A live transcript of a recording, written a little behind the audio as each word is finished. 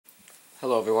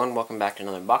Hello everyone, welcome back to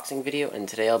another unboxing video, and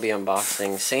today I'll be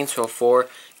unboxing Saints Row 4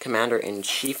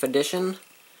 Commander-in-Chief Edition.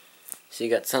 So you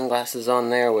got sunglasses on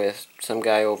there with some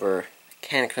guy over, I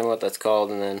can't explain what that's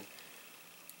called, and then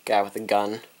guy with a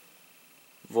gun.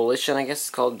 Volition, I guess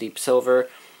it's called, Deep Silver.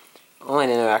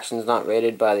 Online interaction is not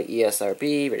rated by the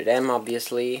ESRB, rated M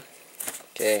obviously.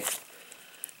 Okay,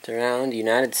 turn around,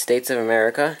 United States of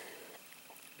America.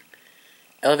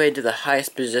 Elevated to the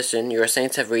highest position, your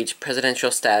Saints have reached presidential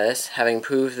status, having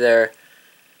proved their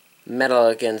mettle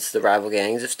against the rival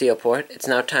gangs of Steelport. It's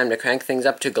now time to crank things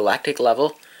up to galactic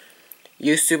level.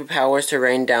 Use superpowers to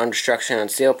rain down destruction on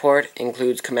Steelport.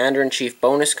 Includes Commander-in-Chief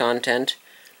bonus content.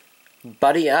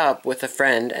 Buddy up with a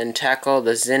friend and tackle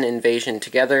the Zin invasion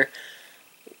together.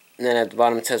 And then at the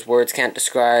bottom it says, words can't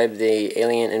describe the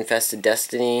alien-infested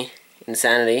destiny,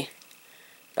 insanity,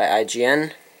 by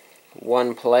IGN.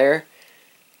 1 player.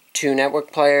 2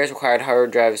 network players, required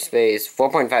hard drive space,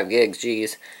 4.5 gigs,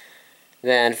 geez.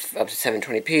 Then up to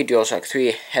 720p, DualShock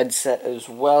 3 headset as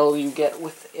well you get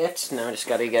with it. Now I just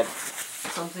gotta get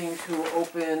something to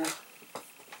open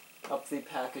up the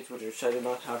package, which I do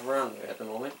not have around me at the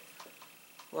moment.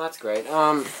 Well, that's great. There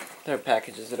are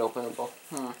packages that are openable.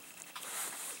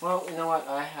 Well, you know what?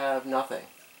 I have nothing.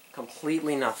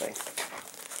 Completely nothing.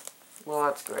 Well,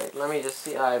 that's great. Let me just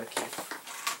see. I have a key.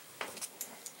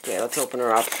 Okay, let's open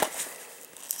her up.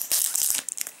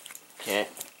 Okay.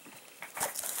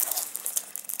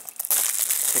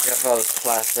 Pick up all this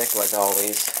plastic, like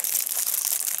always.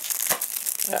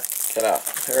 Yeah, get out.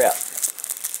 Hurry up. It's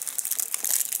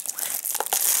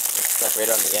stuck right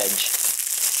on the edge.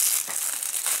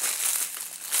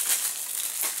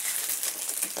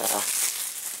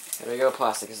 There we go,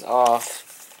 plastic is off.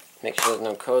 Make sure there's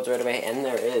no codes right away, and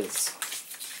there is.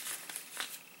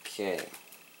 Okay.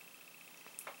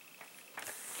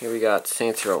 Here we got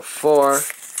Saints Row 4.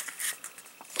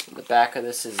 The back of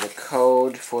this is the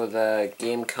code for the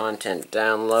game content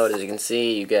download. As you can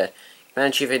see, you get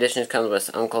Commander-in-Chief Edition comes with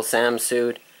Uncle Sam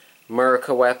suit,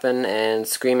 Murica weapon, and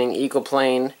Screaming Eagle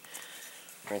plane.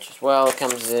 Wrench as well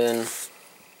comes in.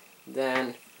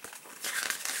 Then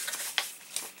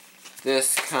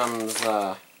this comes.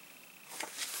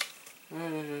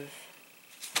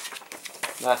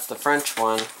 That's the French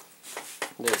one.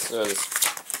 This is.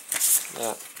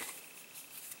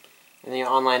 And the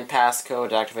online passcode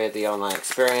to activate the online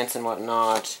experience and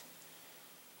whatnot.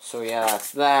 So yeah, that's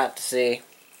that. See?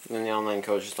 And then the online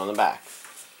code is just on the back.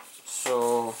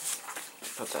 So,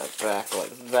 put that back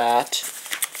like that.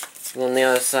 And then the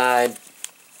other side,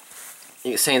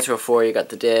 you got Saints Row 4, you got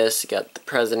the disc, you got the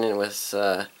president with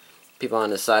people on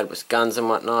his side with guns and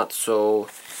whatnot. So,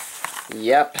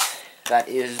 yep. That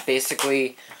is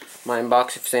basically my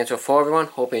unboxing for Saints Row 4, everyone.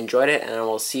 Hope you enjoyed it, and I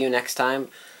will see you next time.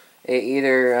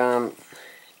 Either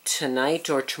tonight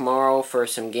or tomorrow for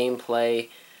some gameplay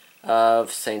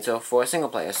of Saints Row 4 single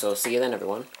player. So see you then,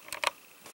 everyone.